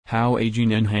How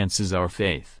aging enhances our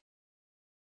faith.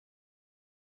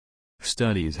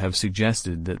 Studies have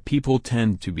suggested that people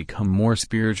tend to become more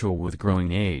spiritual with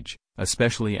growing age,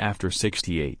 especially after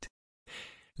 68.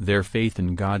 Their faith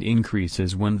in God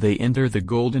increases when they enter the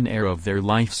golden era of their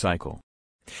life cycle.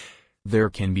 There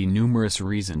can be numerous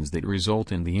reasons that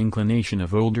result in the inclination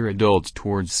of older adults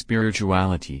towards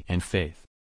spirituality and faith.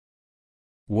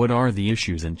 What are the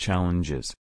issues and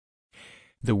challenges?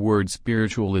 The word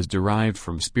spiritual is derived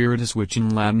from spiritus, which in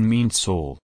Latin means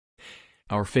soul.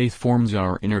 Our faith forms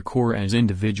our inner core as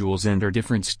individuals enter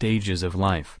different stages of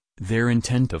life. Their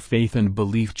intent of faith and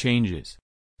belief changes.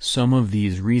 Some of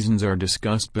these reasons are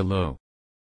discussed below.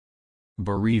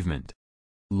 Bereavement.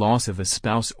 Loss of a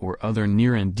spouse or other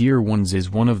near and dear ones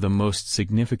is one of the most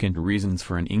significant reasons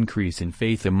for an increase in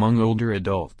faith among older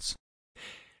adults.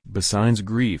 Besides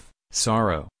grief,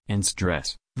 sorrow, and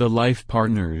stress, the life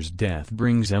partner's death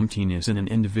brings emptiness in an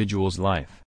individual's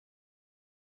life.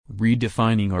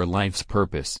 Redefining our life's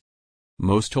purpose.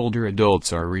 Most older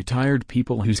adults are retired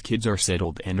people whose kids are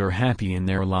settled and are happy in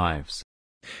their lives.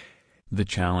 The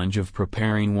challenge of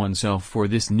preparing oneself for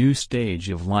this new stage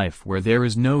of life where there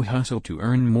is no hustle to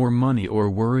earn more money or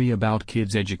worry about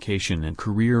kids' education and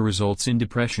career results in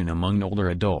depression among older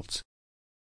adults.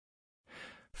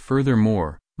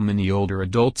 Furthermore, many older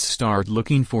adults start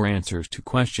looking for answers to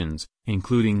questions,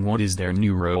 including what is their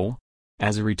new role?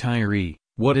 As a retiree,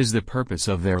 what is the purpose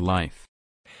of their life?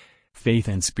 Faith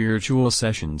and spiritual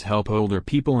sessions help older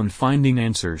people in finding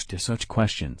answers to such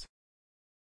questions.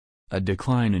 A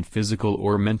decline in physical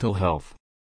or mental health.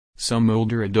 Some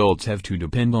older adults have to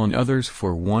depend on others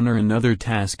for one or another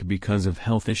task because of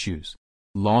health issues.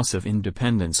 Loss of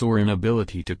independence or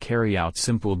inability to carry out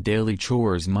simple daily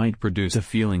chores might produce a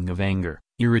feeling of anger,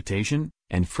 irritation,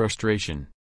 and frustration.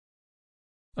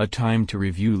 A time to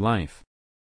review life.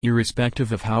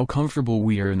 Irrespective of how comfortable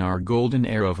we are in our golden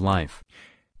era of life,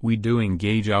 we do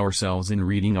engage ourselves in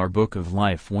reading our book of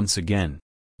life once again.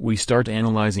 We start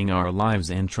analyzing our lives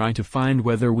and try to find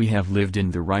whether we have lived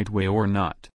in the right way or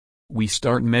not. We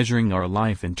start measuring our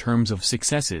life in terms of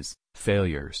successes,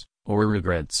 failures, or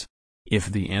regrets.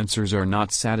 If the answers are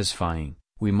not satisfying,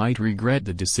 we might regret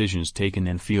the decisions taken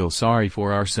and feel sorry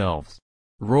for ourselves.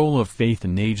 Role of faith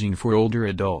in aging for older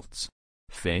adults.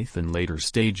 Faith in later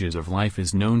stages of life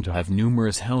is known to have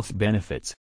numerous health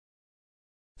benefits.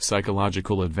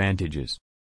 Psychological advantages.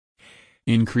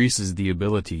 Increases the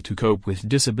ability to cope with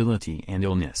disability and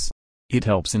illness. It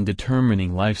helps in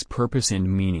determining life's purpose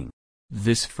and meaning.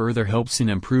 This further helps in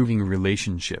improving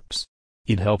relationships.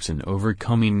 It helps in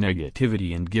overcoming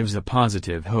negativity and gives a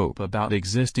positive hope about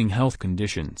existing health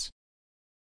conditions.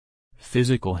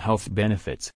 Physical health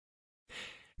benefits.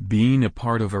 Being a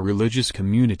part of a religious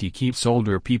community keeps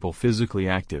older people physically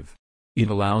active. It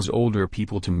allows older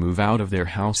people to move out of their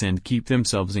house and keep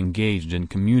themselves engaged in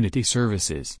community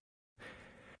services.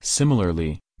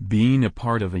 Similarly, being a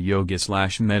part of a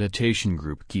yoga/meditation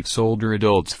group keeps older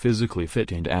adults physically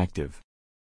fit and active.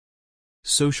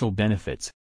 Social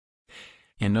benefits.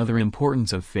 Another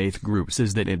importance of faith groups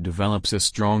is that it develops a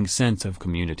strong sense of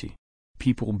community.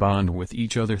 People bond with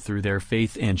each other through their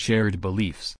faith and shared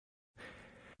beliefs.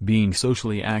 Being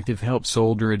socially active helps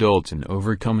older adults in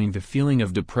overcoming the feeling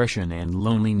of depression and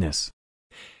loneliness.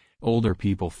 Older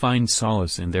people find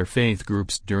solace in their faith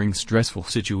groups during stressful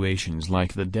situations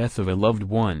like the death of a loved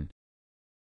one.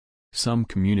 Some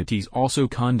communities also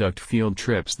conduct field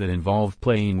trips that involve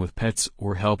playing with pets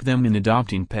or help them in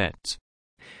adopting pets.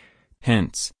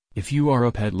 Hence, if you are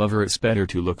a pet lover, it's better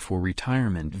to look for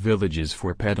retirement villages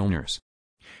for pet owners.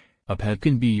 A pet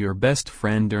can be your best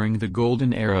friend during the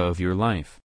golden era of your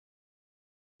life.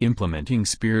 Implementing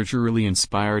spiritually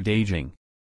inspired aging.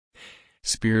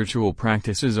 Spiritual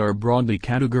practices are broadly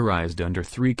categorized under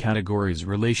three categories: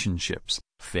 relationships,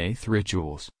 faith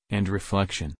rituals, and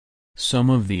reflection.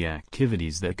 Some of the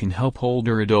activities that can help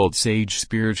older adults age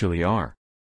spiritually are: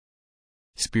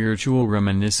 spiritual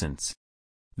reminiscence.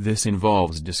 This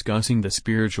involves discussing the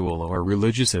spiritual or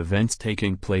religious events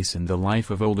taking place in the life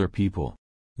of older people.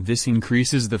 This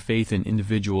increases the faith in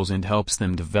individuals and helps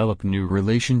them develop new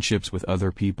relationships with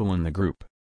other people in the group.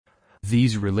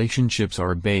 These relationships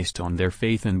are based on their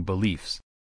faith and beliefs.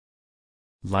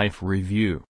 Life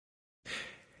review.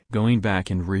 Going back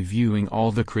and reviewing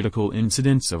all the critical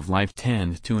incidents of life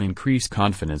tend to increase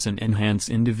confidence and enhance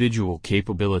individual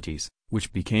capabilities,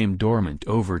 which became dormant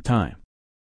over time.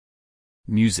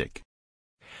 Music.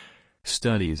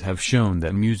 Studies have shown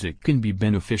that music can be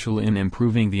beneficial in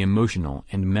improving the emotional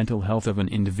and mental health of an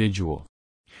individual.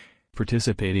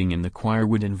 Participating in the choir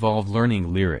would involve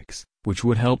learning lyrics, which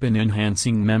would help in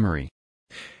enhancing memory.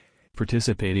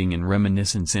 Participating in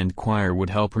reminiscence and choir would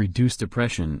help reduce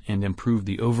depression and improve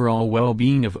the overall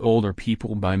well-being of older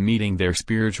people by meeting their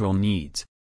spiritual needs.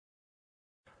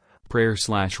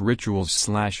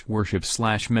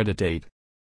 Prayer/rituals/worship/meditate.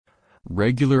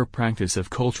 Regular practice of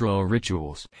cultural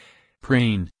rituals,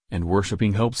 praying, and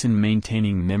worshiping helps in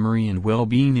maintaining memory and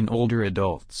well-being in older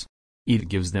adults. It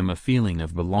gives them a feeling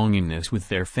of belongingness with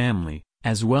their family,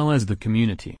 as well as the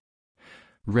community.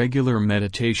 Regular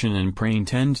meditation and praying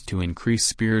tend to increase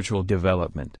spiritual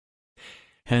development.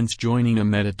 Hence, joining a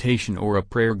meditation or a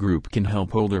prayer group can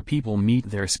help older people meet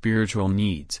their spiritual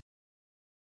needs.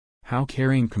 How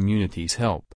caring communities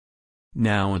help.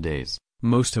 Nowadays,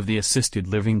 most of the assisted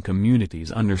living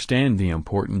communities understand the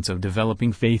importance of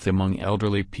developing faith among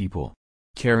elderly people.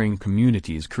 Caring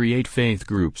communities create faith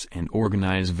groups and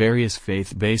organize various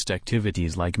faith-based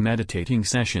activities like meditating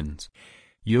sessions,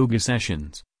 yoga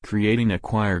sessions, creating a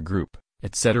choir group,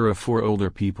 etc. for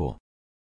older people.